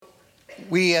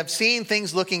We have seen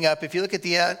things looking up. If you look at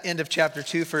the end of chapter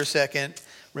 2 for a second,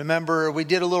 remember we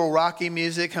did a little Rocky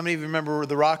music. How many of you remember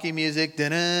the Rocky music?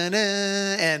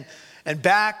 And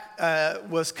back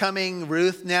was coming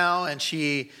Ruth now, and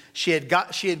she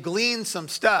had gleaned some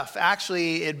stuff.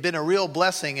 Actually, it had been a real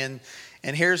blessing. And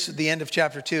here's the end of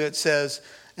chapter 2. It says,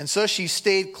 and so she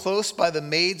stayed close by the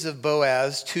maids of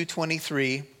Boaz,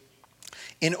 2:23,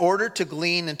 in order to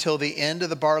glean until the end of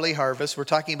the barley harvest. We're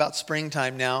talking about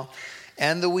springtime now,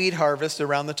 and the wheat harvest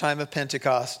around the time of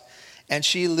Pentecost. And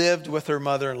she lived with her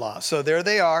mother-in-law. So there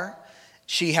they are.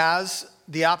 She has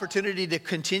the opportunity to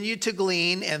continue to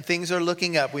glean, and things are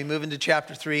looking up. We move into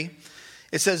chapter 3.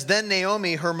 It says, then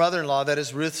Naomi, her mother-in-law, that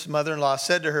is Ruth's mother-in-law,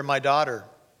 said to her, my daughter,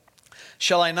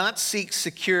 shall I not seek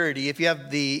security? If you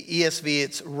have the ESV,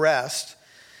 it's rest.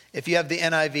 If you have the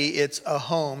NIV, it's a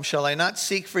home. Shall I not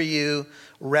seek for you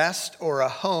rest or a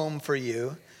home for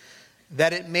you,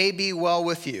 that it may be well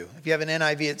with you? If you have an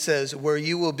NIV, it says, where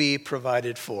you will be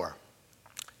provided for.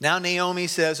 Now Naomi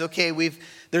says, okay,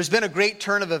 there's been a great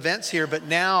turn of events here, but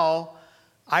now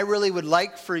I really would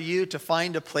like for you to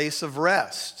find a place of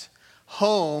rest.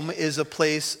 Home is a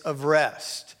place of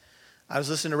rest. I was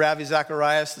listening to Ravi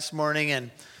Zacharias this morning,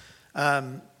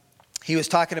 and he was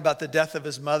talking about the death of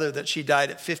his mother, that she died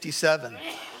at 57.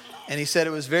 And he said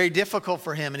it was very difficult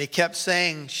for him, and he kept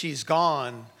saying, she's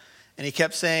gone. And he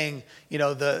kept saying,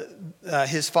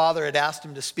 his father had asked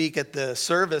him to speak at the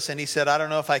service, and he said, I don't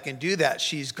know if I can do that.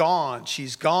 She's gone,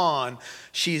 she's gone,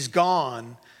 she's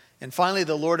gone. And finally,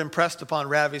 the Lord impressed upon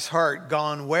Ravi's heart,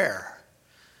 gone where?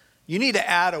 You need to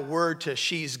add a word to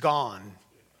she's gone.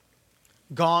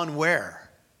 Gone where?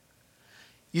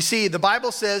 You see, the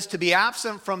Bible says to be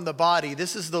absent from the body,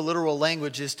 this is the literal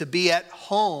language, is to be at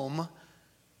home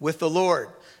with the Lord.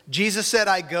 Jesus said,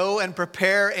 I go and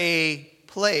prepare a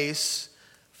place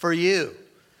for you.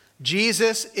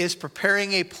 Jesus is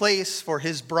preparing a place for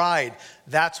his bride.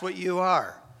 That's what you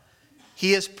are.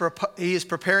 He is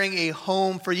preparing a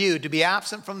home for you. To be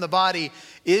absent from the body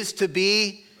is to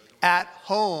be at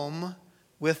home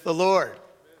with the Lord.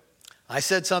 I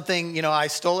said something, I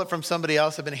stole it from somebody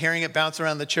else. I've been hearing it bounce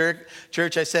around the church.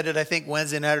 I said it, I think,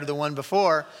 Wednesday night or the one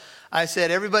before. I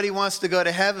said, everybody wants to go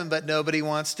to heaven, but nobody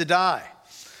wants to die.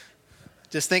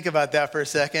 Just think about that for a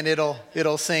second.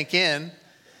 It'll sink in.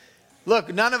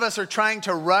 Look, none of us are trying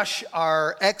to rush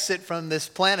our exit from this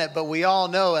planet, but we all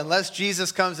know unless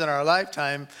Jesus comes in our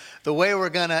lifetime, the way we're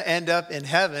going to end up in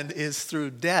heaven is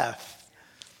through death.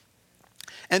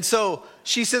 And so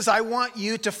she says, I want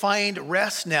you to find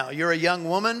rest now. You're a young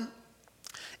woman,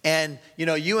 and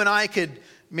you and I could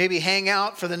maybe hang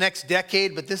out for the next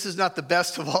decade, but this is not the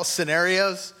best of all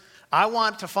scenarios. I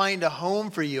want to find a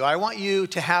home for you. I want you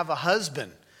to have a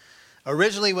husband.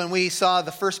 Originally, when we saw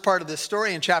the first part of this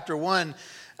story in chapter 1,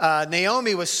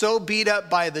 Naomi was so beat up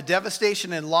by the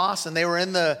devastation and loss, and they were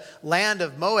in the land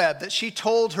of Moab, that she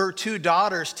told her 2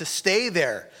 daughters to stay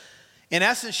there. In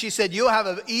essence, she said, you'll have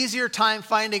an easier time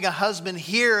finding a husband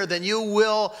here than you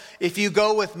will if you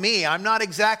go with me. I'm not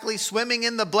exactly swimming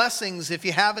in the blessings, if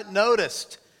you haven't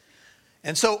noticed.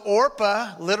 And so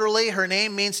Orpah, literally, her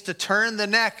name means to turn the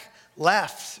neck,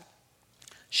 left.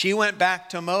 She went back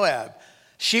to Moab.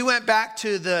 She went back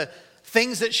to the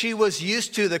things that she was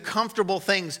used to, the comfortable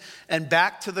things, and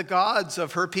back to the gods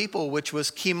of her people, which was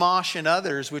Chemosh and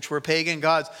others, which were pagan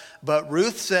gods. But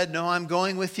Ruth said, no, I'm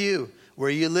going with you. Where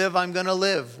you live, I'm going to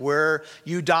live. Where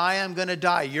you die, I'm going to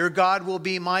die. Your God will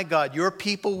be my God. Your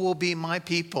people will be my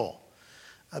people.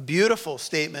 A beautiful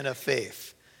statement of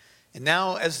faith. And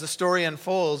now, as the story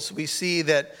unfolds, we see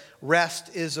that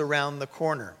rest is around the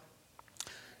corner.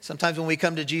 Sometimes when we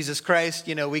come to Jesus Christ,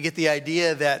 we get the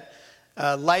idea that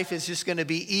life is just going to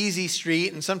be easy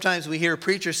street. And sometimes we hear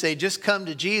preachers say, just come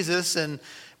to Jesus and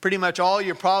pretty much all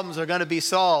your problems are going to be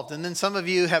solved. And then some of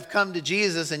you have come to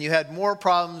Jesus and you had more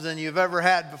problems than you've ever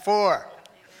had before.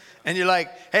 And you're like,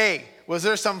 hey, was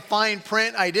there some fine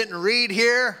print I didn't read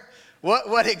here?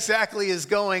 What exactly is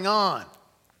going on?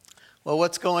 Well,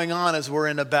 what's going on is we're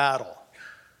in a battle.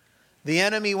 The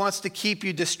enemy wants to keep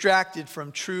you distracted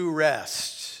from true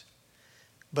rest.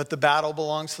 But the battle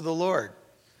belongs to the Lord.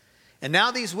 And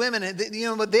now these women,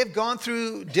 they've gone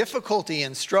through difficulty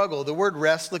and struggle. The word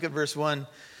rest, look at verse 1,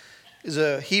 is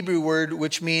a Hebrew word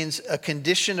which means a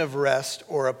condition of rest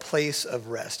or a place of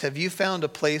rest. Have you found a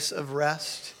place of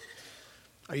rest?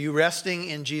 Are you resting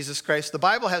in Jesus Christ? The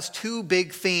Bible has 2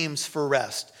 big themes for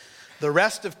rest. The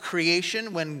rest of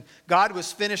creation, when God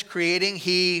was finished creating,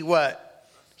 he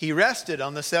rested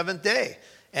on the 7th day.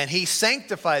 And he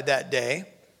sanctified that day.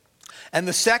 And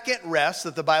the second rest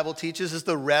that the Bible teaches is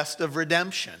the rest of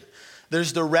redemption.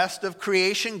 There's the rest of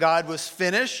creation. God was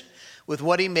finished with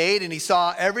what he made, and he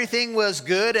saw everything was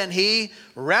good, and he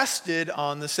rested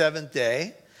on the seventh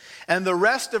day. And the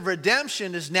rest of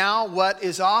redemption is now what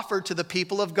is offered to the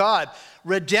people of God.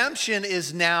 Redemption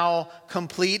is now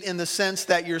complete in the sense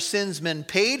that your sins been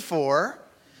paid for,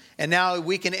 and now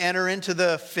we can enter into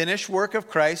the finished work of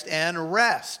Christ and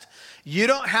rest. You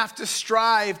don't have to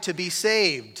strive to be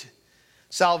saved.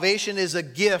 Salvation is a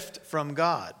gift from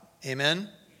God. Amen?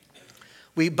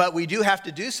 But we do have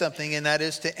to do something, and that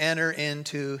is to enter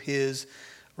into his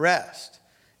rest.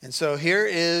 And so here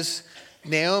is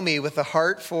Naomi with a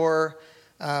heart for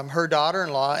her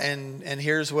daughter-in-law, and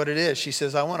here's what it is. She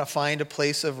says, I want to find a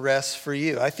place of rest for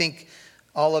you. I think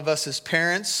all of us as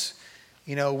parents,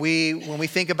 when we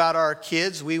think about our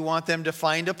kids, we want them to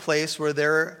find a place where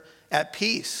they're at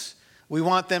peace. We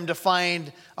want them to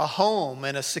find a home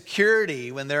and a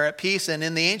security when they're at peace. And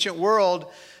in the ancient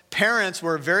world, parents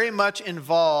were very much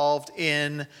involved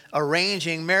in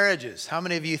arranging marriages. How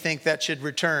many of you think that should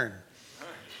return?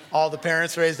 All the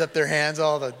parents raised up their hands.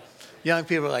 All the young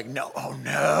people are like, no, oh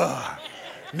no.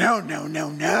 No, no, no,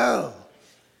 no.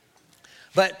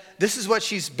 But this is what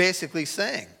she's basically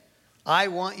saying. I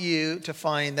want you to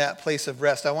find that place of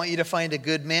rest. I want you to find a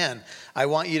good man. I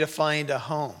want you to find a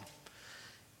home.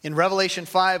 In Revelation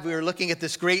 5, we were looking at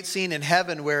this great scene in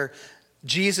heaven where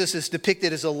Jesus is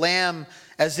depicted as a lamb,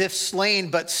 as if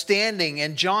slain, but standing.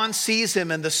 And John sees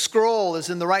him, and the scroll is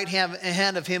in the right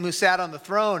hand of him who sat on the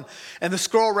throne. And the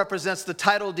scroll represents the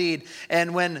title deed.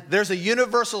 And when there's a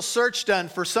universal search done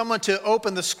for someone to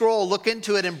open the scroll, look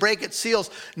into it, and break its seals,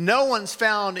 no one's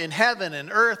found in heaven and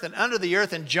earth and under the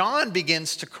earth. And John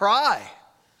begins to cry.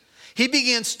 He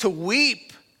begins to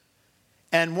weep.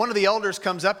 And one of the elders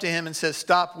comes up to him and says,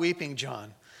 stop weeping,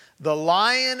 John. The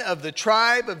Lion of the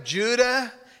tribe of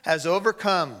Judah has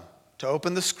overcome to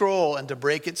open the scroll and to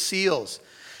break its seals.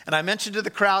 And I mentioned to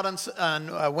the crowd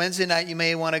on Wednesday night, you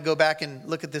may want to go back and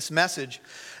look at this message,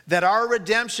 that our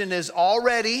redemption is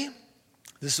already,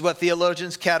 this is what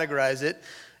theologians categorize it,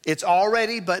 it's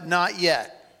already but not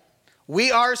yet.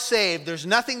 We are saved. There's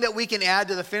nothing that we can add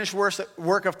to the finished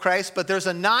work of Christ, but there's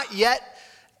a not yet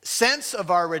sense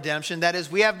of our redemption. That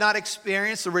is, we have not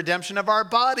experienced the redemption of our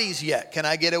bodies yet. Can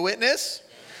I get a witness?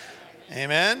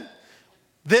 Amen.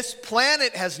 This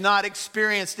planet has not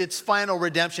experienced its final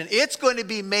redemption. It's going to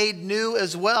be made new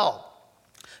as well.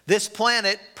 This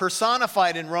planet,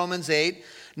 personified in Romans 8,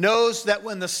 knows that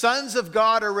when the sons of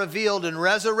God are revealed in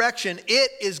resurrection,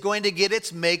 it is going to get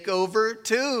its makeover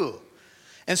too.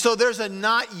 And so there's a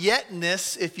not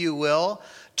yetness, if you will,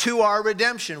 to our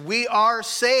redemption. We are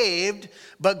saved,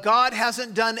 but God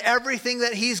hasn't done everything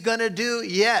that he's going to do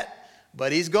yet,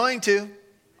 but he's going to.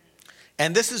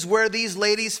 And this is where these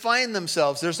ladies find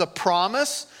themselves. There's a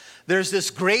promise. There's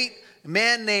this great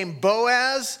man named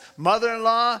Boaz.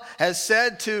 Mother-in-law has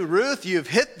said to Ruth, you've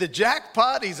hit the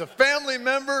jackpot. He's a family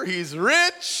member. He's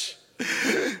rich.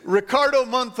 Ricardo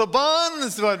Montalban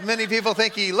is what many people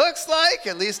think he looks like,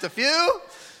 at least a few.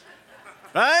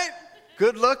 Right?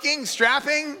 Good looking,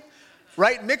 strapping,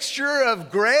 right mixture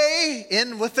of gray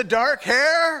in with the dark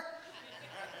hair.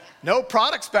 No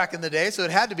products back in the day, so it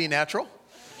had to be natural.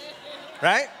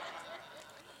 Right?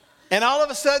 And all of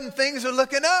a sudden, things are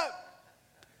looking up.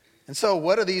 And so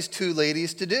what are these two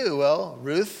ladies to do? Well,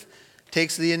 Ruth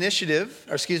takes the initiative,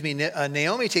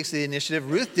 Naomi takes the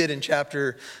initiative. Ruth did in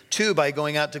chapter 2 by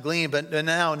going out to glean. But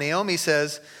now Naomi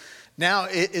says, now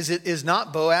is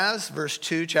not Boaz, verse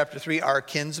 2, chapter 3, our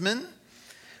kinsman,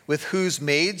 with whose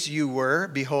maids you were?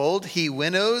 Behold, he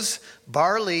winnows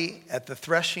barley at the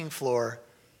threshing floor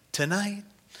tonight.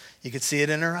 You could see it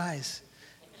in her eyes.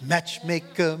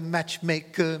 Matchmaker,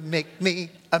 matchmaker, make me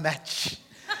a match.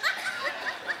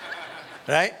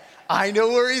 Right? I know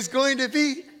where he's going to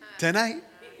be tonight.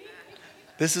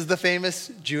 This is the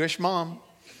famous Jewish mom.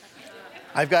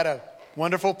 I've got a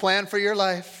wonderful plan for your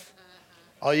life.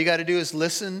 All you got to do is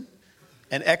listen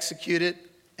and execute it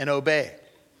and obey.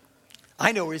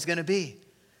 I know where he's going to be,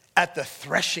 at the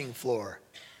threshing floor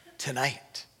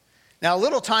tonight. Now, a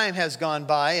little time has gone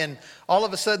by, and all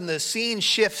of a sudden the scene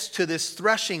shifts to this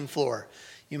threshing floor.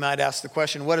 You might ask the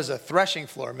question, what is a threshing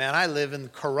floor? Man, I live in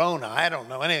Corona. I don't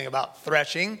know anything about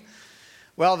threshing.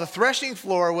 Well, the threshing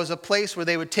floor was a place where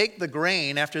they would take the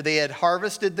grain after they had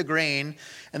harvested the grain,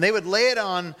 and they would lay it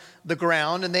on the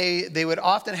ground, and they would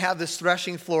often have this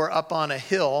threshing floor up on a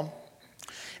hill.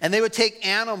 And they would take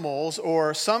animals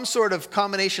or some sort of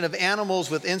combination of animals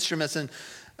with instruments. And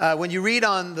when you read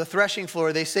on the threshing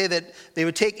floor, they say that they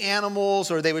would take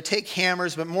animals or they would take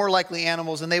hammers, but more likely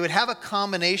animals. And they would have a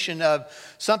combination of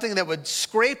something that would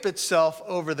scrape itself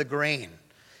over the grain.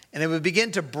 And it would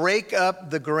begin to break up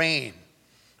the grain.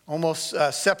 almost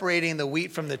separating the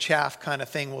wheat from the chaff kind of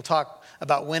thing. We'll talk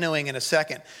about winnowing in a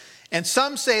second. And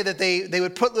some say that they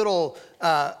would put little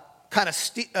kind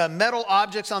of metal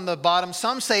objects on the bottom.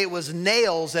 Some say it was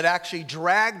nails that actually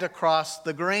dragged across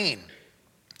the grain.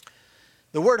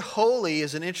 The word holy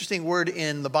is an interesting word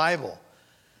in the Bible.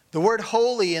 The word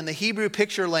holy in the Hebrew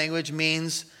picture language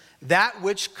means that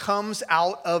which comes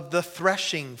out of the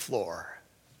threshing floor.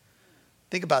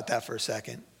 Think about that for a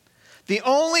second. The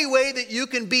only way that you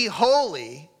can be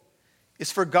holy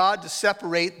is for God to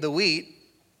separate the wheat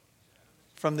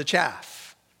from the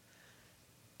chaff.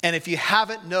 And if you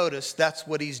haven't noticed, that's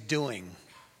what he's doing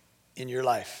in your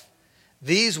life.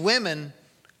 These women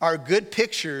are good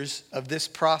pictures of this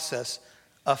process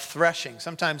of threshing.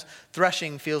 Sometimes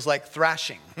threshing feels like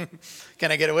thrashing.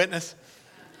 Can I get a witness?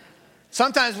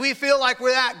 Sometimes we feel like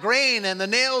we're that grain and the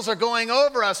nails are going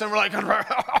over us and we're like,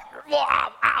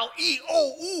 ow,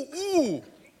 ooh.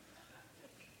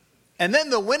 And then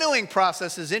the winnowing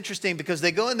process is interesting because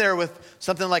they go in there with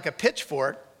something like a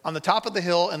pitchfork on the top of the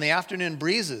hill in the afternoon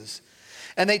breezes.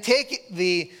 And they take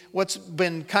what's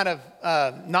been kind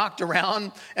of knocked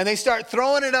around and they start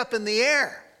throwing it up in the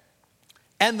air.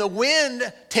 And the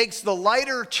wind takes the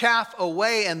lighter chaff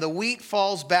away and the wheat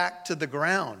falls back to the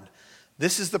ground.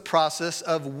 This is the process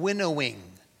of winnowing.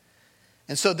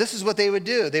 And so this is what they would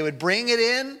do. They would bring it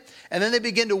in and then they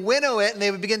begin to winnow it and they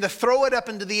would begin to throw it up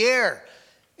into the air.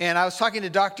 And I was talking to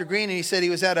Dr. Green and he said he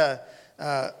was at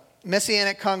a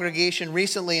Messianic congregation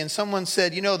recently and someone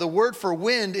said, the word for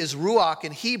wind is ruach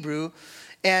in Hebrew.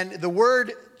 And the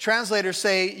word translators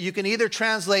say you can either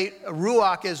translate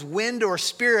ruach as wind or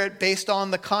spirit based on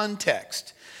the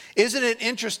context. Isn't it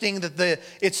interesting that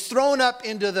it's thrown up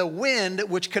into the wind,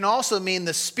 which can also mean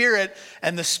the spirit,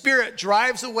 and the spirit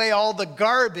drives away all the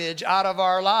garbage out of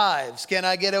our lives. Can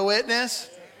I get a witness?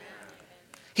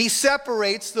 He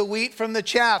separates the wheat from the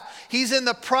chaff. He's in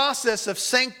the process of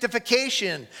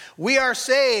sanctification. We are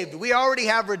saved. We already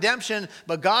have redemption,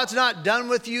 but God's not done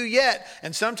with you yet.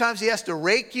 And sometimes he has to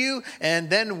rake you and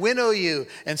then winnow you.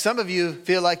 And some of you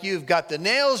feel like you've got the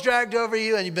nails dragged over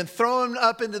you and you've been thrown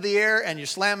up into the air and you're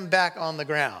slamming back on the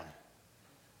ground.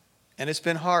 And it's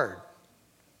been hard.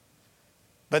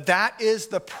 But that is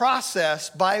the process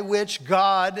by which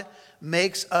God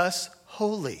makes us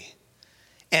holy.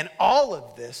 And all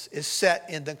of this is set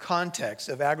in the context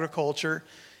of agriculture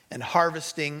and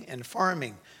harvesting and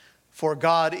farming. For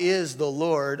God is the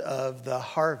Lord of the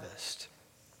harvest.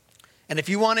 And if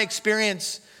you want to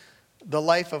experience the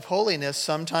life of holiness,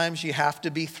 sometimes you have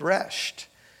to be threshed.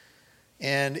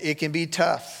 And it can be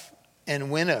tough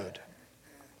and winnowed.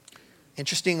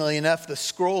 Interestingly enough, the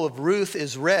scroll of Ruth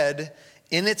is read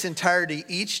in its entirety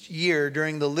each year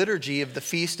during the liturgy of the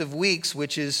Feast of Weeks,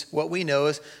 which is what we know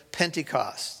as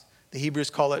Pentecost. The Hebrews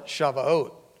call it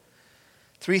Shavuot.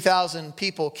 3,000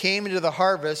 people came into the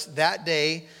harvest that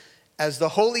day as the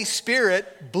Holy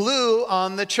Spirit blew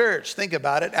on the church. Think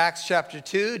about it. Acts chapter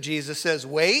 2, Jesus says,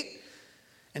 wait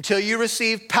until you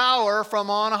receive power from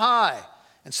on high.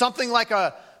 And something like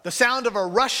the sound of a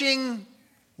rushing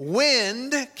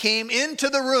wind came into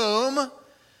the room,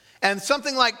 and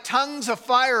something like tongues of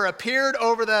fire appeared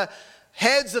over the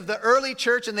heads of the early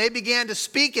church, and they began to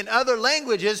speak in other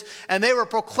languages, and they were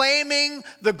proclaiming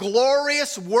the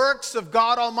glorious works of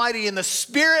God Almighty, and the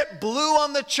Spirit blew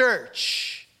on the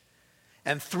church.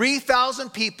 And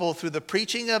 3,000 people, through the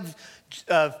preaching of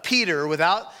Peter,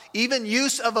 without even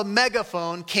use of a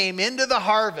megaphone, came into the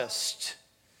harvest.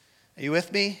 Are you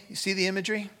with me? You see the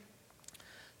imagery?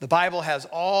 The Bible has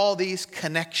all these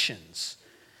connections.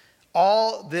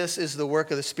 All this is the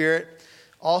work of the Spirit.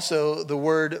 Also,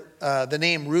 the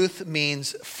name Ruth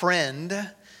means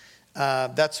friend.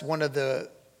 That's one of the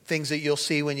things that you'll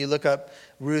see when you look up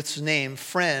Ruth's name,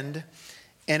 friend.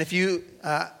 And if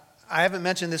I haven't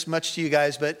mentioned this much to you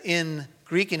guys, but in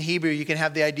Greek and Hebrew, you can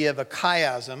have the idea of a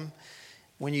chiasm.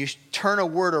 When you turn a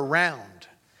word around,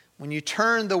 when you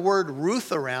turn the word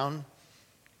Ruth around,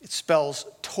 it spells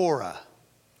Torah.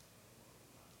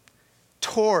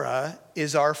 Torah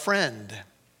is our friend.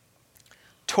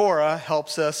 Torah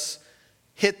helps us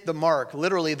hit the mark.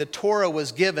 Literally, the Torah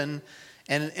was given,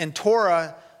 and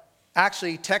Torah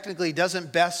actually technically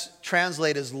doesn't best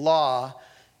translate as law.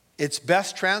 It's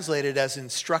best translated as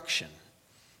instruction.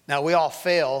 Now, we all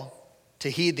fail to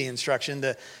heed the instruction.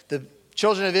 The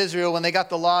children of Israel, when they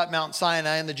got the law at Mount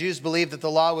Sinai, and the Jews believed that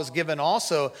the law was given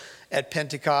also at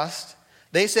Pentecost,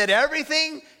 they said,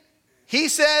 everything he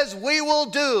says we will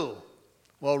do.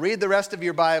 Well, read the rest of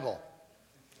your Bible.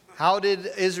 How did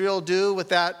Israel do with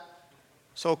that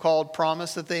so-called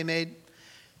promise that they made?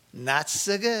 Not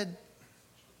so good.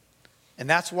 And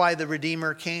that's why the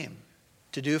Redeemer came.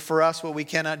 to do for us what we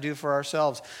cannot do for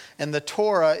ourselves. And the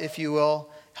Torah, if you will,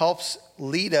 helps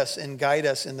lead us and guide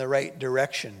us in the right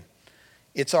direction.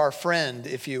 It's our friend,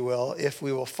 if you will, if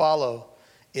we will follow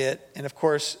it. And of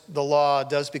course, the law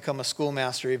does become a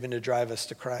schoolmaster even to drive us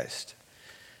to Christ.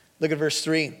 Look at verse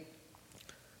 3.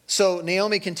 So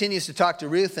Naomi continues to talk to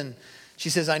Ruth, and she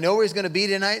says, I know where he's going to be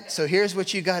tonight, so here's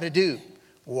what you got to do.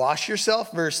 Wash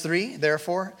yourself, verse 3,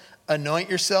 therefore, anoint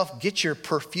yourself, get your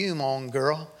perfume on,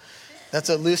 girl. That's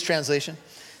a loose translation.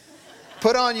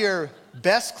 Put on your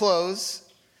best clothes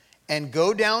and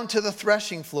go down to the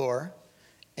threshing floor.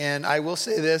 And I will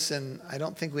say this, and I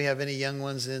don't think we have any young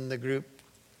ones in the group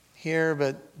here,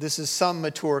 but this is some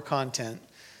mature content.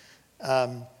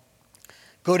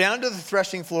 Go down to the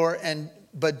threshing floor,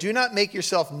 but do not make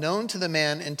yourself known to the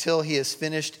man until he has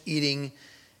finished eating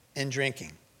and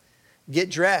drinking. Get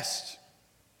dressed.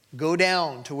 Go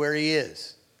down to where he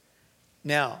is.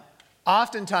 Now,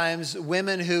 oftentimes,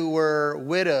 women who were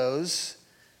widows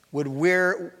would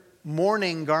wear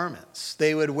mourning garments.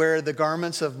 They would wear the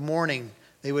garments of mourning.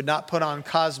 They would not put on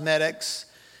cosmetics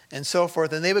and so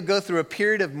forth. And they would go through a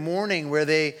period of mourning where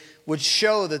they would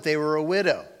show that they were a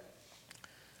widow.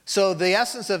 So the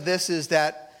essence of this is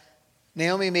that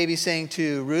Naomi may be saying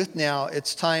to Ruth now,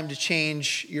 it's time to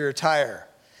change your attire.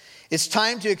 It's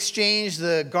time to exchange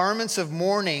the garments of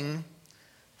mourning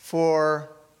for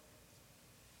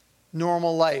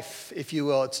normal life, if you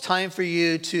will. It's time for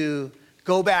you to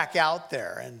go back out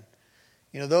there. And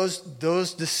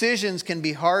those decisions can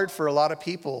be hard for a lot of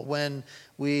people when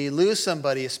we lose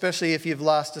somebody, especially if you've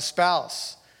lost a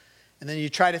spouse. And then you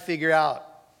try to figure out,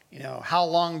 how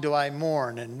long do I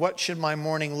mourn and what should my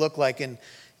mourning look like? And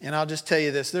I'll just tell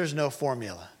you this, there's no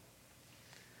formula.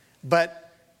 But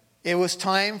it was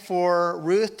time for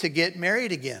Ruth to get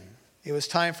married again. It was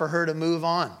time for her to move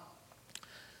on.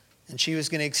 And she was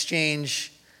going to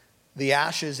exchange the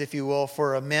ashes, if you will,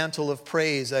 for a mantle of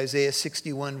praise, Isaiah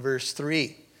 61, verse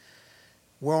 3.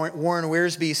 Warren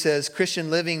Wiersbe says,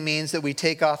 Christian living means that we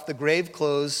take off the grave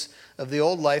clothes of the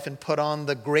old life and put on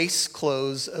the grace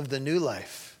clothes of the new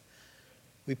life.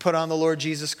 We put on the Lord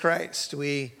Jesus Christ.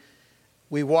 We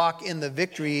walk in the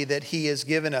victory that he has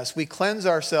given us. We cleanse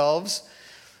ourselves.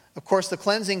 Of course, the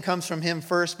cleansing comes from him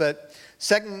first, but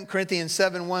 2 Corinthians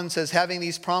 7:1 says, having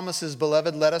these promises,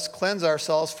 beloved, let us cleanse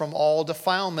ourselves from all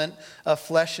defilement of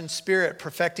flesh and spirit,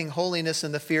 perfecting holiness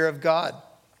in the fear of God.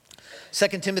 2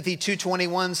 Timothy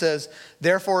 2:21 says,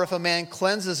 therefore, if a man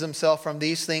cleanses himself from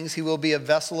these things, he will be a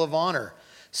vessel of honor,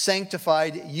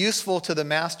 sanctified, useful to the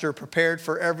master, prepared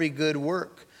for every good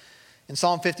work. In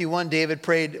Psalm 51, David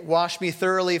prayed, wash me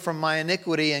thoroughly from my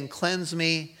iniquity and cleanse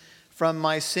me from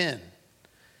my sin.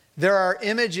 There are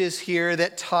images here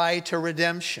that tie to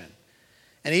redemption.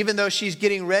 And even though she's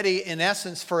getting ready, in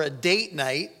essence, for a date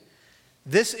night,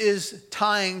 this is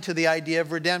tying to the idea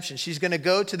of redemption. She's going to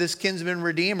go to this kinsman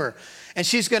redeemer, and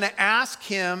she's going to ask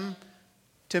him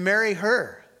to marry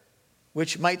her,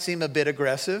 which might seem a bit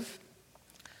aggressive.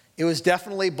 It was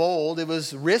definitely bold. It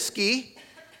was risky.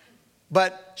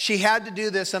 But she had to do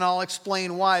this, and I'll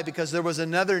explain why, because there was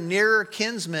another nearer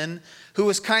kinsman who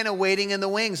was kind of waiting in the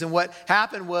wings. And what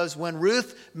happened was when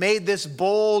Ruth made this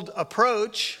bold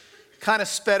approach, kind of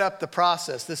sped up the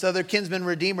process. This other kinsman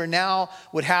redeemer now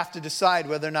would have to decide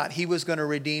whether or not he was going to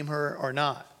redeem her or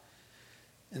not.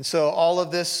 And so all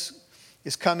of this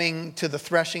is coming to the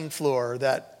threshing floor,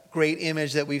 that great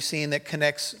image that we've seen that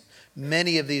connects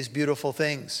many of these beautiful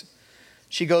things.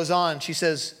 She goes on, she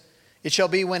says, it shall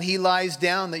be when he lies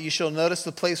down that you shall notice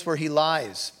the place where he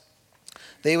lies.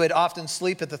 They would often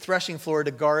sleep at the threshing floor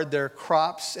to guard their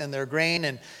crops and their grain.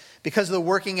 And because of the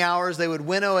working hours, they would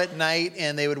winnow at night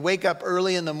and they would wake up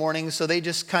early in the morning. So they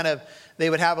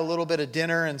would have a little bit of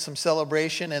dinner and some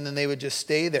celebration, and then they would just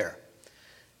stay there.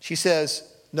 She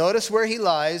says, notice where he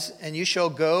lies, and you shall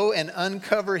go and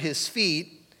uncover his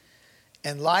feet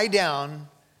and lie down,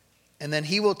 and then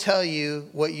he will tell you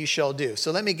what you shall do.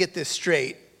 So let me get this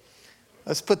straight.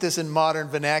 Let's put this in modern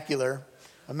vernacular.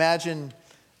 Imagine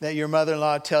that your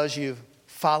mother-in-law tells you,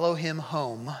 follow him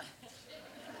home.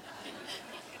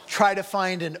 Try to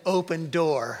find an open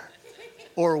door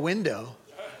or window.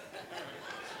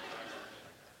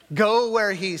 Go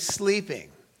where he's sleeping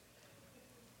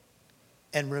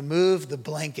and remove the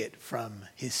blanket from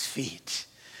his feet.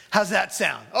 How's that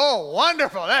sound? Oh,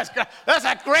 wonderful. That's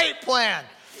a great plan.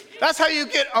 That's how you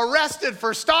get arrested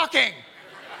for stalking.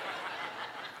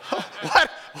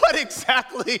 What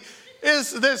exactly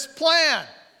is this plan?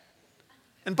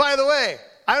 And by the way,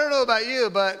 I don't know about you,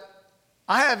 but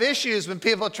I have issues when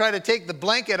people try to take the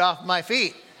blanket off my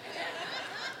feet.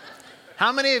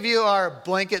 How many of you are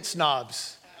blanket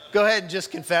snobs? Go ahead and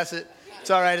just confess it. It's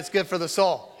all right. It's good for the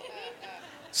soul.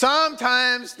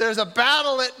 Sometimes there's a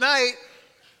battle at night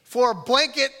for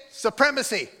blanket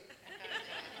supremacy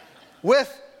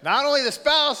with not only the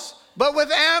spouse, but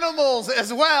with animals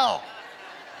as well.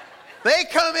 They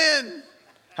come in.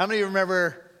 How many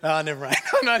remember? Oh, never mind.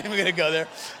 I'm not even going to go there.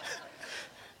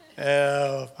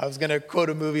 I was going to quote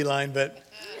a movie line, but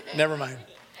never mind.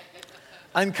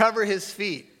 Uncover his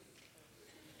feet.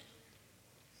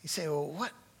 You say, well,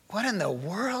 what in the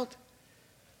world?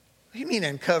 What do you mean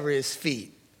uncover his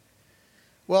feet?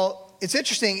 Well, it's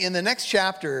interesting. In the next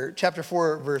chapter, chapter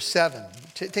 4, verse 7,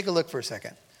 take a look for a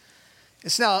second. It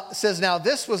says, now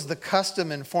this was the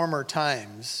custom in former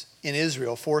times in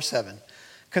Israel, 4:7,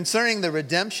 concerning the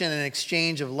redemption and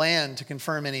exchange of land to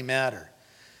confirm any matter.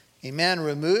 A man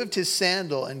removed his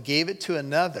sandal and gave it to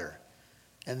another,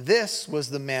 and this was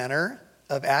the manner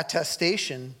of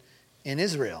attestation in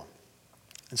Israel.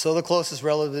 And so the closest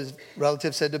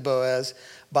relative said to Boaz,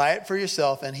 buy it for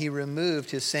yourself, and he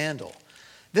removed his sandal.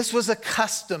 This was a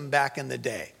custom back in the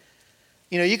day.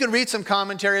 You know, you can read some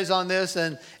commentaries on this,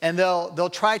 and they'll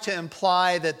try to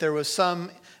imply that there was some,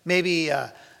 maybe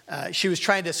she was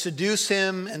trying to seduce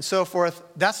him and so forth.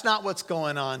 That's not what's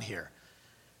going on here.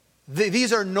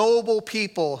 These are noble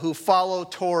people who follow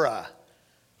Torah.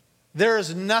 There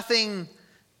is nothing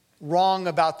wrong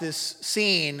about this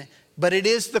scene, but it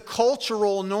is the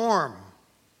cultural norm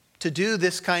to do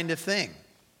this kind of thing.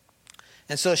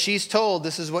 And so she's told,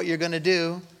 this is what you're going to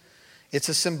do. It's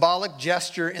a symbolic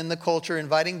gesture in the culture,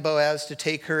 inviting Boaz to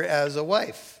take her as a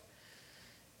wife.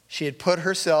 She had put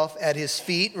herself at his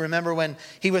feet. Remember when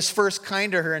he was first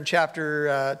kind to her in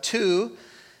chapter 2,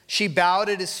 she bowed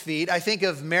at his feet. I think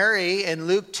of Mary in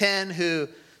Luke 10 who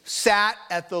sat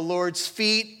at the Lord's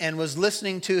feet and was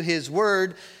listening to his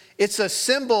word. It's a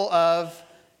symbol of,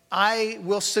 I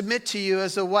will submit to you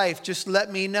as a wife. Just let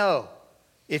me know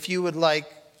if you would like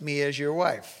me as your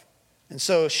wife. And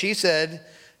so she said,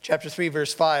 chapter 3,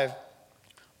 verse 5,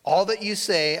 all that you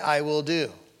say, I will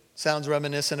do. Sounds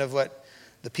reminiscent of what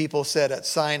the people said at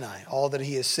Sinai. All that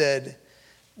he has said,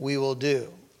 we will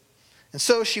do. And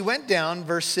so she went down,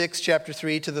 verse 6, chapter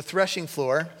 3, to the threshing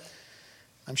floor.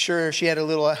 I'm sure she had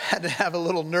to have a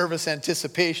little nervous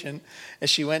anticipation as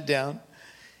she went down,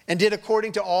 and did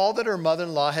according to all that her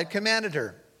mother-in-law had commanded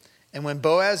her. And when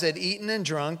Boaz had eaten and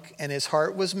drunk, and his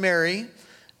heart was merry,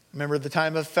 remember the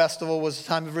time of festival was a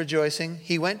time of rejoicing,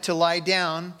 he went to lie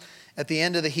down at the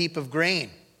end of the heap of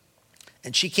grain.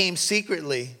 And she came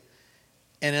secretly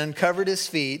and uncovered his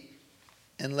feet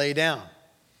and lay down.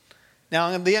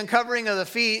 Now, the uncovering of the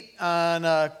feet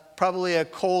on probably a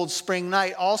cold spring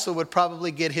night also would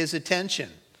probably get his attention.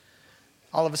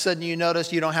 All of a sudden you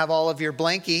notice you don't have all of your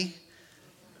blankie.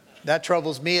 That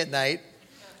troubles me at night.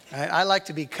 I like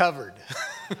to be covered.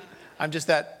 I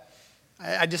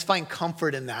just find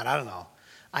comfort in that. I don't know.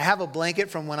 I have a blanket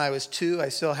from when I was 2. I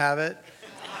still have it.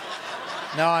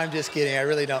 No, I'm just kidding. I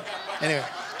really don't. Anyway.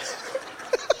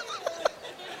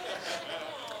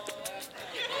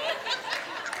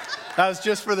 That was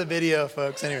just for the video,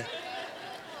 folks. Anyway.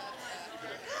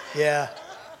 Yeah.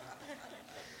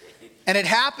 And it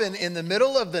happened in the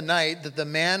middle of the night that the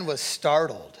man was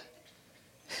startled.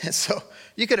 And so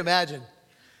you can imagine.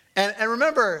 And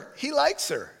remember, he likes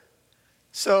her.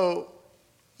 So,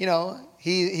 you know,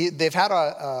 they've had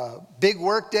a big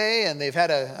work day, and they've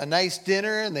had a nice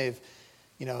dinner, and they've,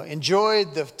 you know,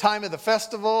 enjoyed the time of the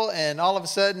festival, and all of a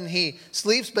sudden he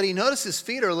sleeps, but he notices his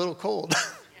feet are a little cold.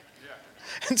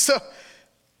 And so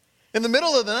in the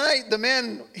middle of the night, the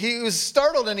man, he was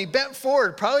startled, and he bent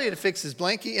forward, probably to fix his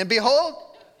blankie, and behold,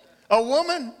 a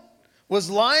woman was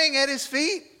lying at his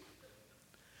feet.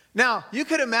 Now, you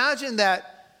could imagine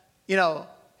that, you know,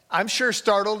 I'm sure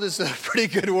startled is a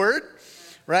pretty good word,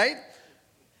 right?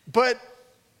 But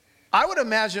I would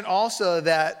imagine also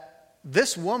that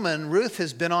this woman, Ruth,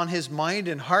 has been on his mind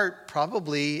and heart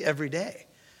probably every day.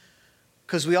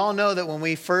 Because we all know that when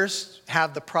we first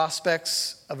have the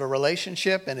prospects of a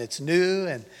relationship and it's new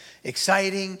and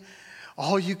exciting,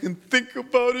 all you can think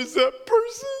about is that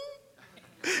person.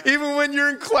 Even when you're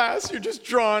in class, you're just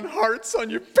drawing hearts on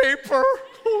your paper.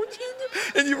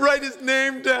 And you write his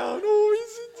name down. Oh,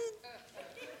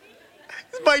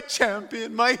 he's my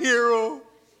champion, my hero.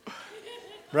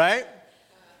 Right?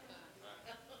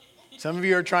 Some of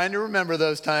you are trying to remember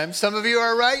those times. Some of you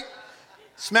are right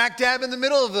smack dab in the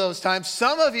middle of those times.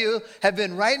 Some of you have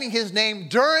been writing his name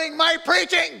during my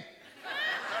preaching,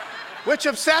 which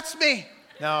upsets me.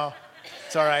 No,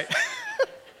 it's all right.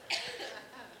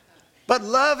 But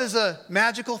love is a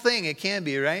magical thing. It can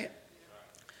be, right?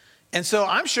 And so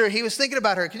I'm sure he was thinking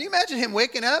about her. Can you imagine him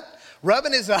waking up,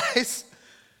 rubbing his eyes?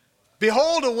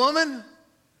 Behold, a woman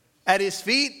at his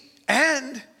feet,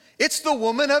 and it's the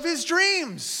woman of his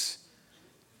dreams.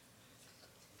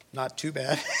 Not too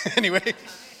bad. Anyway.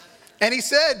 And he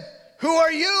said, who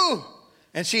are you?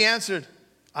 And she answered,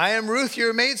 I am Ruth,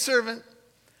 your maidservant.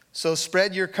 So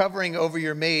spread your covering over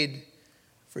your maid,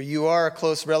 for you are a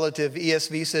close relative.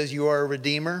 ESV says you are a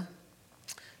redeemer.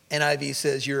 NIV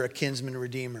says you're a kinsman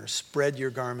redeemer. Spread your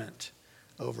garment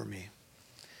over me.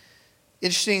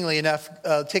 Interestingly enough,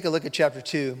 take a look at chapter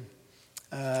 2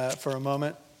 for a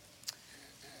moment.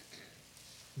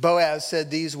 Boaz said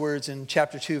these words in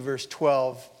chapter 2, verse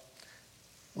 12.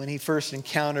 When he first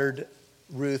encountered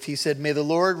Ruth, he said, may the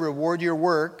Lord reward your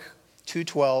work,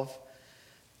 2:12,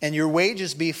 and your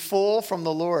wages be full from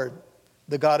the Lord,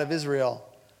 the God of Israel,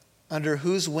 under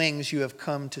whose wings you have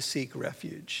come to seek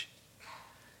refuge.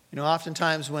 You know,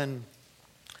 oftentimes when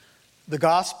the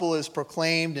gospel is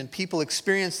proclaimed and people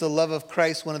experience the love of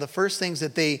Christ, one of the first things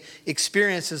that they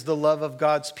experience is the love of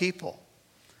God's people.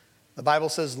 The Bible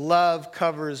says love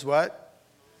covers what?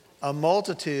 A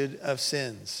multitude of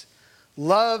sins.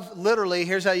 Love, literally,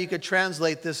 here's how you could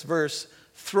translate this verse,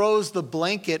 throws the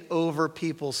blanket over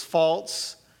people's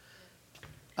faults,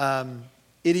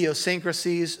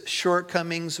 idiosyncrasies,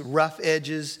 shortcomings, rough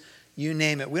edges, you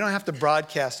name it. We don't have to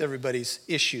broadcast everybody's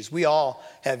issues. We all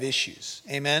have issues.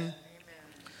 Amen? Amen.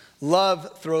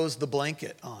 Love throws the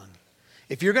blanket on.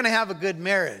 If you're going to have a good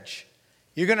marriage,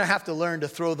 you're going to have to learn to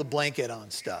throw the blanket on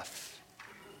stuff.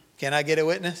 Can I get a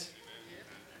witness?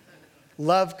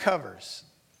 Love covers.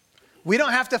 We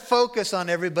don't have to focus on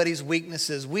everybody's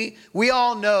weaknesses. We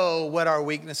all know what our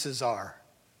weaknesses are.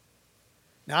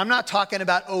 Now, I'm not talking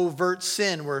about overt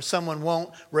sin where someone won't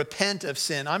repent of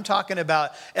sin. I'm talking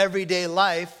about everyday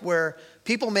life where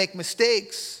people make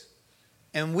mistakes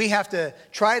and we have to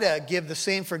try to give the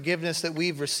same forgiveness that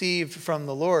we've received from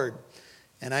the Lord.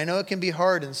 And I know it can be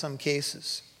hard in some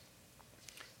cases.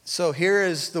 So here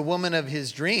is the woman of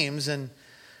his dreams, and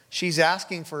she's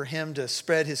asking for him to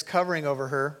spread his covering over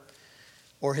her,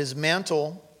 or his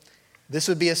mantle. This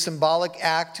would be a symbolic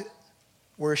act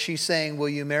where she's saying, will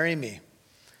you marry me?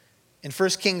 In 1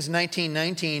 Kings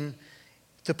 19:19,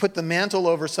 to put the mantle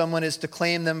over someone is to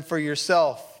claim them for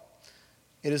yourself.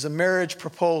 It is a marriage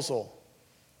proposal.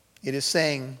 It is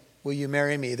saying, will you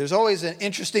marry me? There's always an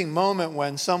interesting moment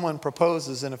when someone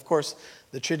proposes, and of course,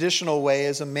 the traditional way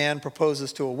is a man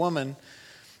proposes to a woman.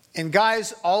 And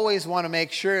guys always want to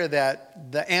make sure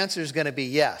that the answer is going to be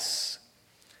yes.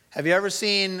 Have you ever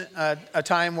seen a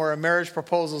time where a marriage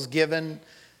proposal is given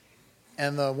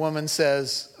and the woman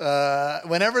says,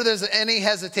 whenever there's any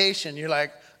hesitation, you're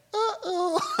like,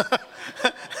 uh-oh,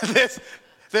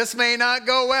 this may not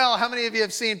go well. How many of you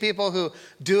have seen people who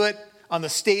do it on the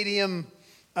stadium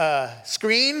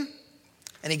screen?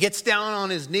 And he gets down on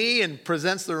his knee and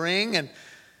presents the ring. And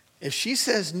if she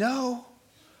says no,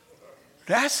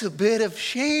 that's a bit of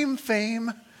fame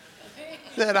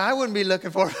that I wouldn't be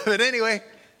looking for. But anyway,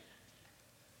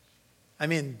 I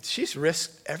mean, she's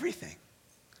risked everything.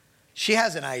 She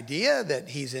has an idea that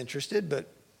he's interested, but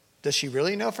does she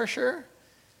really know for sure?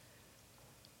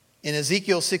 In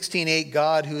Ezekiel 16:8,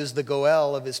 God, who is the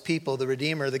Goel of his people, the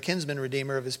Redeemer, the kinsman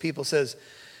redeemer of his people, says,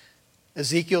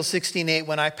 Ezekiel 16:8,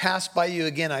 when I passed by you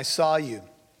again, I saw you.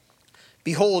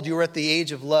 Behold, you were at the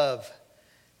age of love,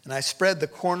 and I spread the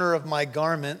corner of my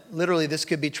garment. Literally, this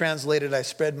could be translated, I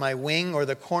spread my wing or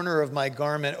the corner of my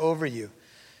garment over you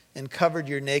and covered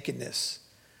your nakedness.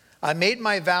 I made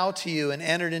my vow to you and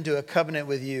entered into a covenant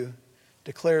with you,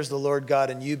 declares the Lord God,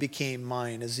 and you became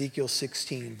mine. Ezekiel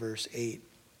 16, verse 8.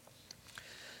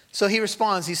 So he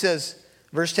responds, he says,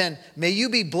 verse 10, may you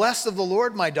be blessed of the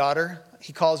Lord, my daughter.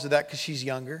 He calls her that because she's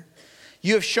younger.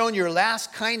 You have shown your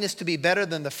last kindness to be better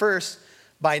than the first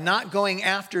by not going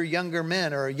after younger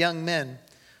men or young men,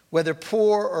 whether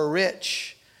poor or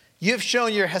rich. You have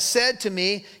shown your hesed to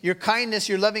me, your kindness,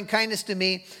 your loving kindness to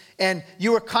me, and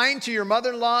you were kind to your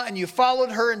mother-in-law, and you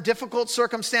followed her in difficult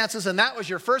circumstances, and that was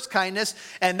your first kindness,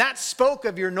 and that spoke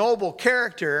of your noble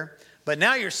character. But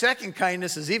now your second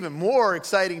kindness is even more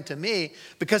exciting to me,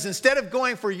 because instead of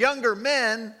going for younger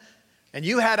men, and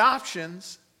you had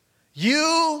options,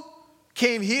 you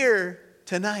came here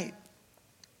tonight.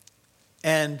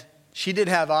 And she did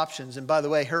have options. And by the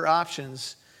way, her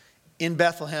options in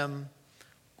Bethlehem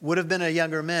would have been a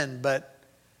younger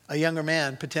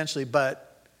man potentially, but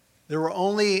there were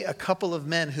only a couple of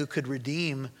men who could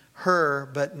redeem her,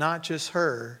 but not just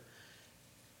her,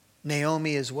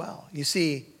 Naomi as well. You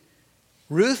see,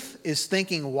 Ruth is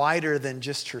thinking wider than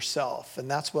just herself, and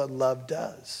that's what love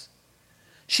does.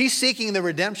 She's seeking the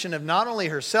redemption of not only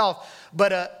herself,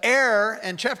 but an heir,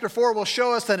 and chapter 4 will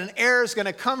show us that an heir is going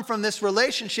to come from this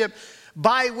relationship,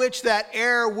 by which that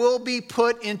heir will be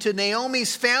put into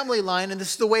Naomi's family line. And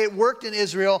this is the way it worked in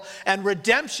Israel. And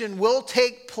redemption will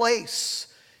take place.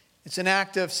 It's an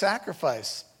act of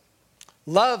sacrifice.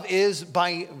 Love is,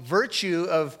 by virtue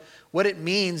of what it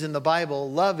means in the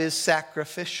Bible, love is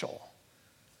sacrificial.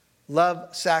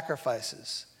 Love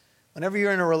sacrifices. Whenever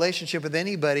you're in a relationship with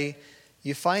anybody,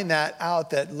 you find that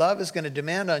out, that love is going to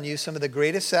demand on you some of the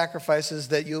greatest sacrifices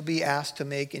that you'll be asked to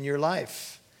make in your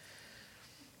life.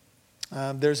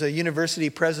 There's a university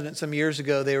president some years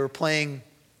ago. They were playing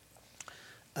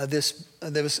there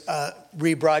was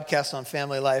rebroadcast on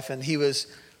Family Life, and he was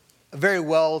a very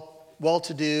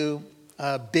well-to-do,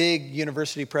 big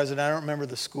university president. I don't remember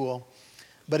the school,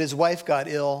 but his wife got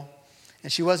ill,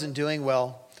 and she wasn't doing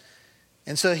well.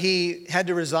 And so he had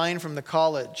to resign from the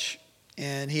college,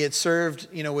 and he had served,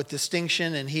 with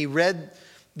distinction, and he read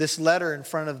this letter in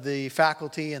front of the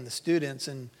faculty and the students,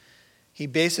 and he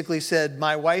basically said,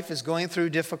 my wife is going through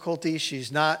difficulty.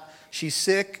 She's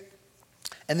sick,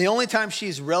 and the only time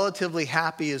she's relatively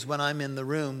happy is when I'm in the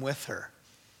room with her.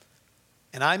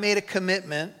 And I made a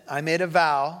commitment, I made a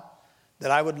vow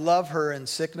that I would love her in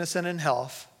sickness and in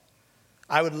health.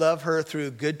 I would love her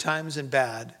through good times and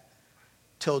bad,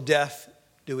 till death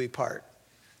do we part.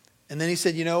 And then he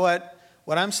said, you know what?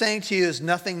 What I'm saying to you is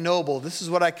nothing noble. This is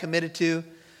what I committed to.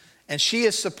 And she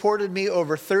has supported me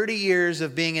over 30 years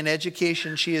of being in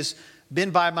education. She has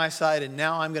been by my side, and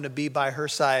now I'm going to be by her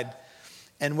side.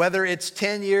 And whether it's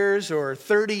 10 years or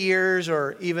 30 years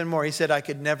or even more, he said, I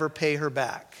could never pay her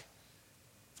back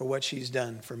for what she's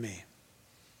done for me.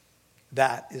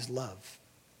 That is love.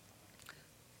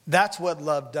 That's what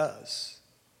love does.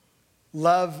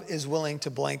 Love is willing to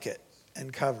blanket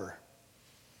and cover.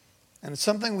 And it's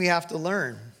something we have to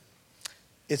learn.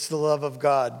 It's the love of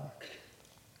God.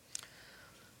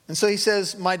 And so he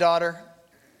says, my daughter,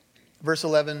 verse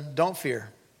 11, don't fear.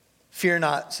 Fear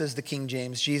not, says the King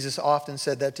James. Jesus often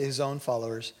said that to his own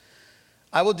followers.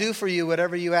 I will do for you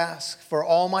whatever you ask. For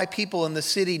all my people in the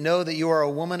city know that you are a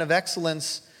woman of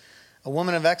excellence. A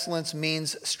woman of excellence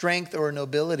means strength or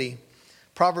nobility.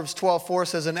 Proverbs 12:4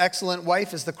 says, an excellent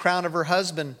wife is the crown of her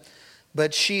husband,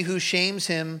 but she who shames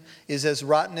him is as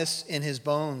rottenness in his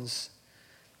bones.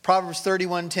 Proverbs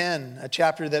 31:10, a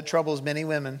chapter that troubles many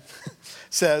women,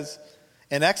 says,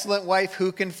 an excellent wife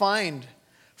who can find?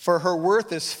 For her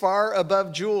worth is far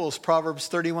above jewels. Proverbs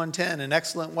 31:10. An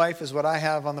excellent wife is what I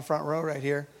have on the front row right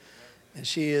here. And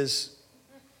she is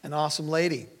an awesome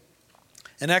lady.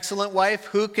 An excellent wife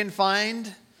who can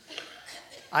find?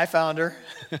 I found her.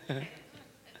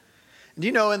 Do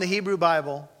you know in the Hebrew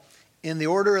Bible, in the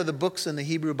order of the books in the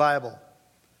Hebrew Bible,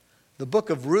 the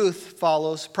book of Ruth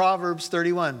follows Proverbs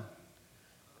 31.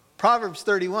 Proverbs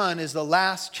 31 is the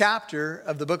last chapter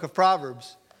of the book of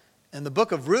Proverbs. And the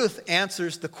book of Ruth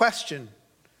answers the question,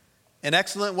 an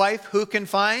excellent wife who can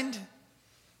find?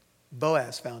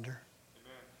 Boaz found her.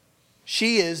 Amen.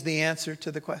 She is the answer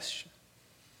to the question.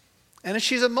 And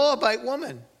she's a Moabite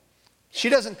woman. She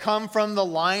doesn't come from the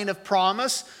line of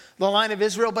promise, the line of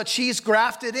Israel, but she's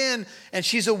grafted in, and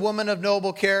she's a woman of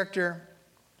noble character.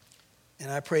 And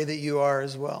I pray that you are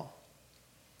as well.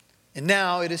 And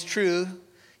now it is true.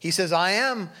 He says, I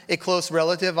am a close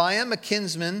relative. I am a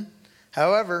kinsman.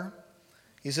 However,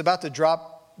 he's about to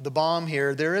drop the bomb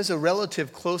here. There is a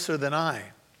relative closer than I.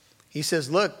 He says,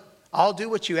 look, I'll do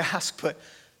what you ask, but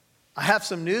I have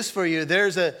some news for you.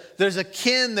 There's a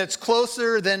kin that's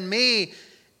closer than me,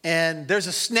 and there's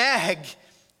a snag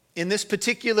in this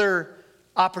particular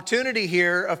opportunity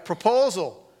here of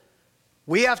proposal.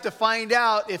 We have to find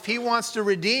out if he wants to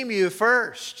redeem you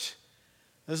first.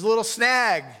 There's a little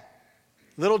snag,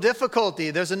 little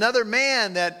difficulty. There's another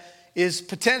man that is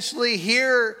potentially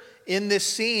here in this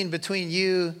scene between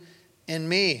you and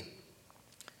me.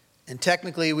 And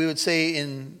technically, we would say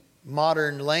in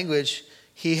modern language,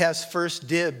 he has first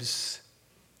dibs.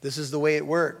 This is the way it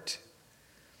worked.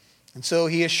 And so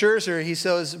he assures her, he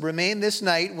says, remain this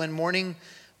night. When morning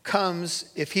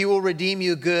comes, if he will redeem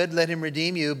you, good, let him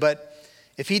redeem you. But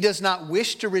if he does not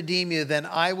wish to redeem you, then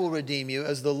I will redeem you.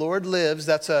 As the Lord lives,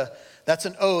 that's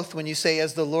an oath. When you say,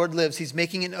 as the Lord lives, he's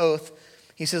making an oath.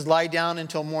 He says, lie down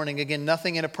until morning. Again,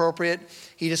 nothing inappropriate.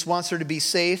 He just wants her to be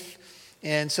safe.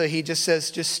 And so he just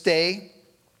says, just stay.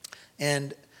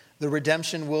 And the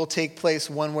redemption will take place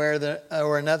one way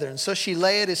or another. And so she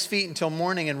lay at his feet until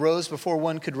morning and rose before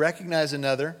one could recognize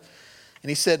another. And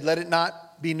he said, let it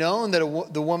not be known that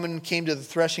the woman came to the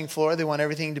threshing floor. They want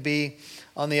everything to be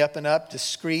on the up and up,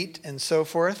 discreet and so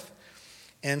forth.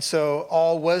 And so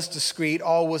all was discreet,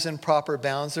 all was in proper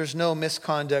bounds. There's no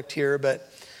misconduct here,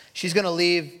 but she's going to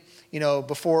leave,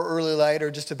 before early light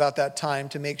or just about that time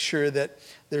to make sure that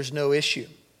there's no issue.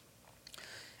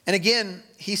 And again,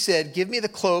 he said, give me the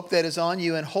cloak that is on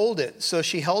you and hold it. So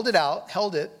she held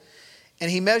it, and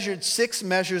he measured 6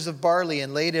 measures of barley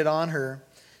and laid it on her.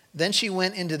 Then she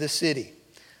went into the city.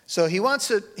 So he wants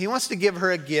to give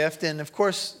her a gift. And of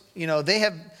course,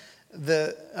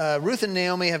 Ruth and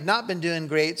Naomi have not been doing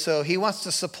great. So he wants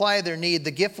to supply their need.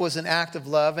 The gift was an act of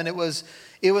love. And it was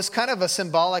kind of a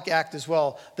symbolic act as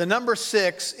well. The number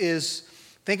 6 is,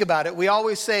 think about it. We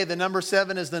always say the number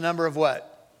 7 is the number of what?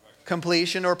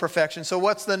 Completion or perfection. So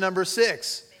what's the number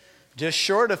 6? Just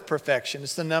short of perfection.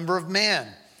 It's the number of man.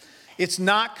 It's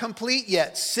not complete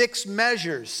yet. 6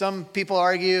 measures. Some people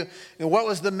argue, what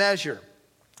was the measure?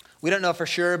 We don't know for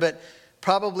sure, but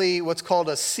probably what's called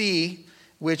a C,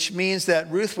 which means that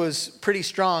Ruth was pretty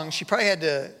strong. She probably had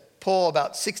to pull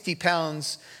about 60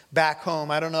 pounds back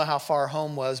home. I don't know how far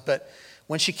home was, but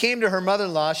when she came to her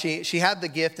mother-in-law, she had the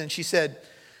gift, and she said,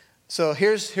 so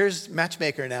here's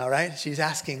matchmaker now, right? She's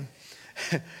asking,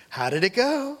 how did it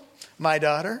go, my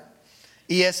daughter?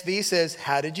 ESV says,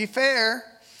 how did you fare?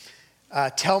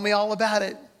 Tell me all about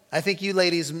it. I think you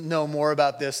ladies know more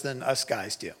about this than us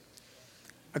guys do.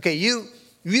 Okay, you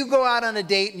go out on a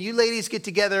date and you ladies get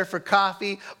together for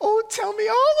coffee. Oh, tell me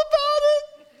all about it.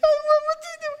 What did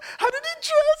he do? How did he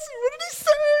dress? What did he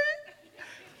say?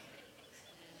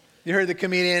 You heard the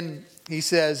comedian, he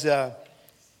says,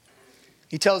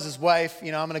 he tells his wife, I'm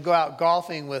going to go out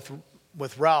golfing with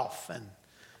Ralph. And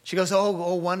she goes,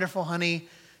 oh, wonderful, honey.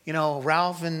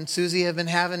 Ralph and Susie have been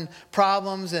having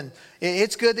problems, and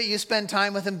it's good that you spend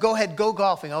time with him. Go ahead, go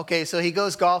golfing. Okay, so he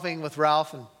goes golfing with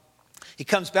Ralph, and he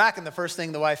comes back, and the first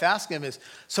thing the wife asks him is,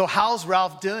 so how's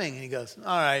Ralph doing? And he goes,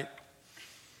 all right.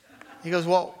 He goes,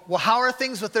 well, how are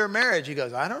things with their marriage? He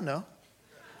goes, I don't know.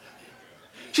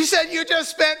 She said, you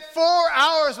just spent 4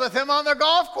 hours with him on the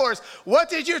golf course. What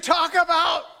did you talk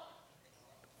about?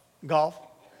 Golf.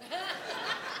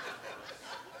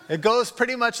 It goes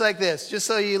pretty much like this, just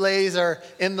so you ladies are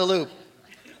in the loop.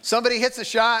 Somebody hits a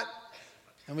shot,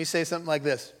 and we say something like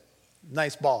this,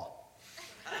 nice ball.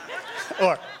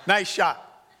 Or, nice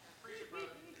shot.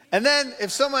 And then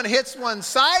if someone hits one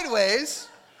sideways,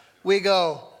 we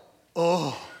go,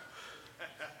 oh,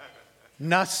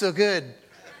 not so good.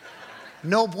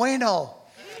 No bueno.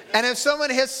 And if someone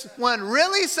hits one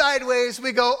really sideways,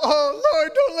 we go, oh,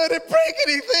 Lord, don't let it break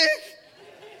anything.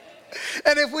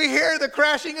 And if we hear the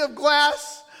crashing of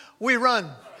glass, we run.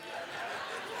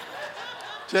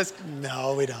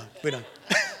 No, we don't.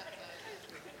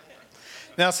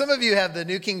 Now, some of you have the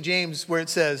New King James where it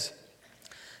says,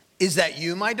 is that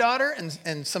you, my daughter?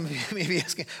 And some of you may be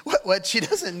asking, what? She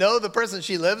doesn't know the person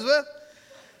she lives with?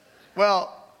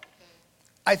 Well,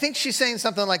 I think she's saying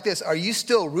something like this. Are you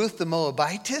still Ruth the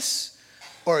Moabitess?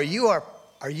 Or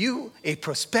are you a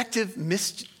prospective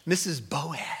Mrs.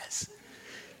 Boaz?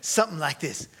 Something like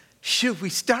this. Should we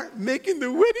start making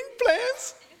the wedding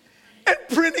plans and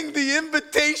printing the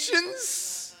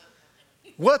invitations?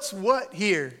 What's what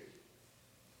here?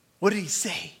 What did he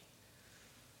say?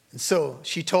 And so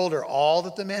she told her all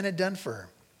that the man had done for her.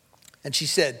 And she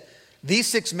said, these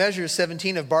 6 measures,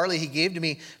 17 of barley he gave to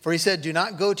me, for he said, do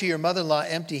not go to your mother-in-law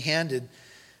empty-handed.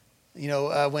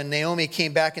 When Naomi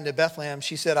came back into Bethlehem,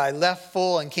 she said, I left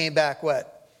full and came back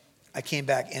what? I came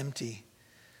back empty.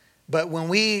 But when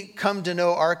we come to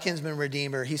know our kinsman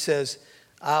redeemer, he says,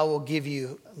 I will give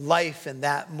you life and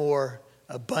that more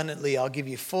abundantly. I'll give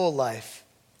you full life.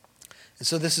 And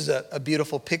so this is a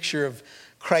beautiful picture of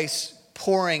Christ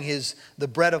pouring the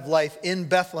bread of life in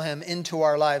Bethlehem into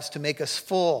our lives to make us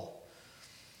full.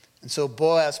 And so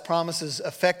Boaz promises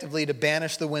effectively to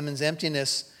banish the women's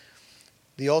emptiness.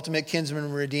 The ultimate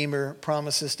kinsman redeemer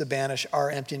promises to banish our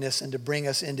emptiness and to bring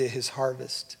us into his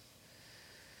harvest.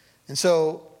 And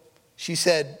so she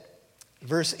said,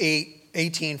 verse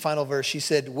 18, final verse, she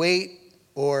said, wait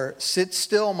or sit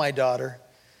still, my daughter,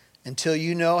 until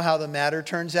you know how the matter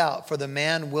turns out, for the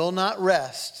man will not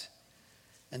rest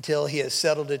until he has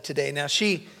settled it today. Now,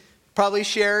 she probably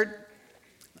shared,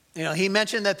 he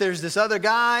mentioned that there's this other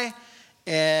guy,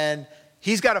 and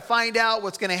he's got to find out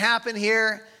what's going to happen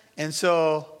here. And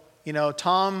so,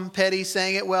 Tom Petty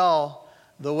sang it well.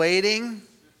 The waiting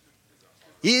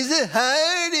is the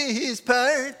hardest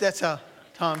part. That's how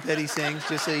Tom Petty sings,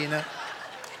 just so you know.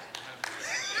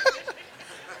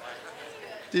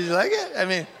 Did you like it? I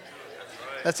mean,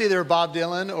 that's either Bob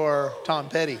Dylan or Tom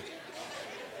Petty.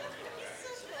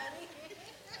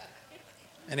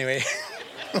 Anyway,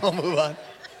 we'll move on.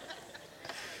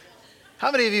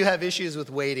 How many of you have issues with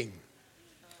waiting?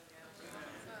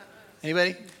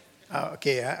 Anybody? Oh,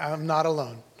 okay, I'm not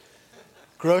alone.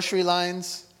 Grocery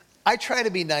lines. I try to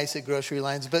be nice at grocery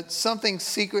lines, but something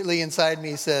secretly inside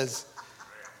me says,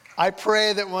 I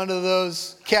pray that one of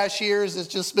those cashiers that's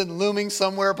just been looming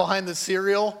somewhere behind the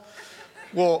cereal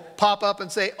will pop up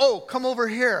and say, oh, come over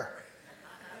here.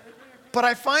 But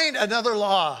I find another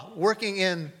law working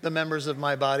in the members of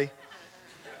my body.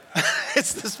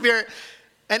 It's the Spirit.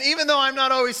 And even though I'm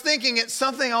not always thinking it,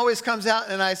 something always comes out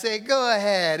and I say, go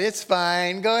ahead, it's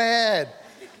fine, go ahead.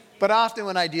 But often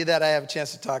when I do that, I have a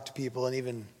chance to talk to people and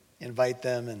even invite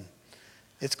them, and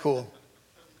it's cool.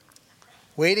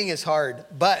 Waiting is hard,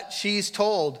 but she's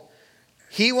told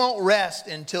he won't rest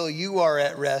until you are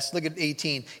at rest. Look at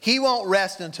 18. He won't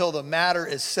rest until the matter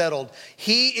is settled.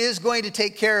 He is going to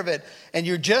take care of it, and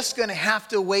you're just going to have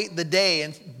to wait the day.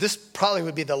 And this probably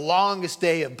would be the longest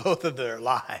day of both of their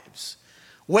lives.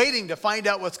 Waiting to find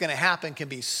out what's going to happen can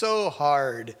be so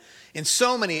hard in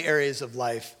so many areas of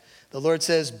life. The Lord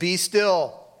says, be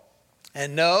still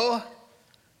and know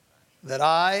that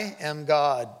I am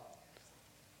God.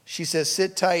 She says,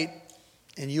 sit tight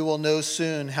and you will know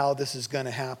soon how this is going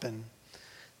to happen.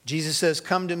 Jesus says,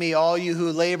 come to me, all you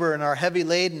who labor and are heavy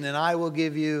laden, and I will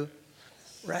give you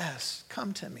rest.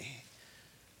 Come to me.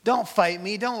 Don't fight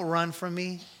me. Don't run from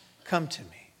me. Come to me.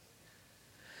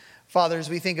 Father, as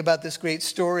we think about this great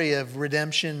story of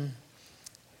redemption,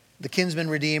 the kinsman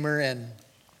redeemer, and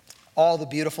all the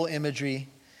beautiful imagery,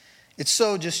 it's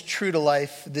so just true to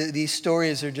life. These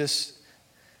stories are just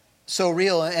so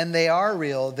real, and they are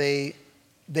real. They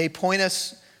point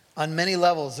us on many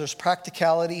levels. There's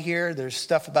practicality here. There's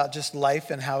stuff about just life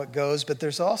and how it goes, but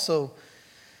there's also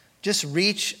just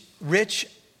rich,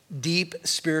 deep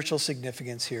spiritual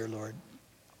significance here, Lord,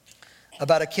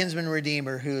 about a kinsman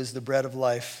redeemer who is the bread of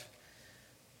life,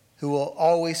 who will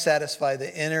always satisfy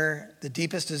the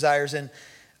deepest desires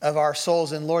of our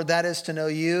souls. And Lord, that is to know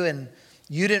you, and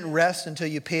you didn't rest until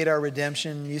you paid our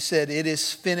redemption. You said, it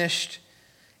is finished.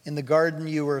 In the garden,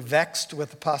 you were vexed with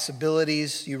the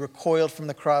possibilities. You recoiled from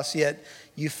the cross, yet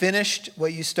you finished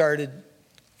what you started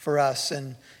for us.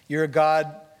 And you're a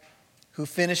God who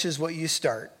finishes what you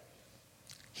start.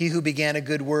 He who began a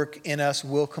good work in us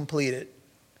will complete it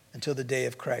until the day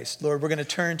of Christ. Lord, we're going to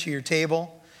turn to your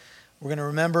table. We're going to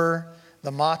remember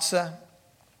the matzah.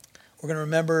 We're going to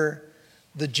remember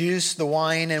the juice, the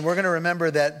wine, and we're going to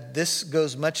remember that this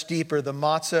goes much deeper. The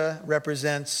matzah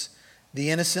represents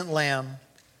the innocent lamb.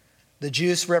 The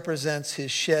juice represents his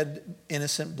shed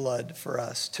innocent blood for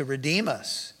us, to redeem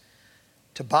us,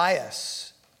 to buy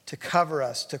us, to cover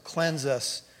us, to cleanse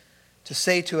us, to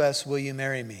say to us, will you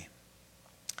marry me?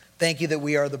 Thank you that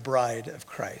we are the bride of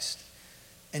Christ.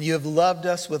 And you have loved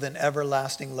us with an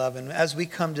everlasting love. And as we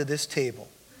come to this table,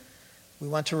 we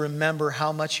want to remember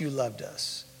how much you loved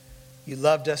us. You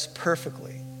loved us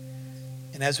perfectly.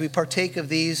 And as we partake of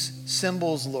these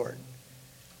symbols, Lord,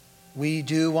 we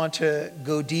do want to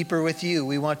go deeper with you.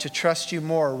 We want to trust you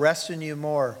more, rest in you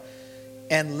more,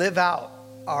 and live out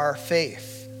our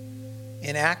faith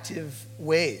in active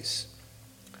ways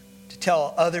to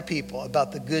tell other people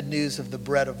about the good news of the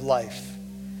bread of life.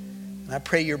 And I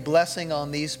pray your blessing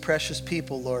on these precious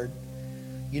people, Lord.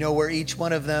 You know where each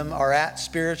one of them are at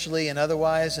spiritually and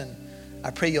otherwise, and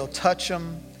I pray you'll touch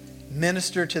them,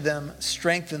 minister to them,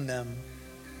 strengthen them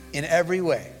in every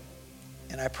way.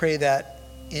 And I pray that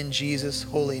in Jesus'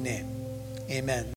 holy name. Amen.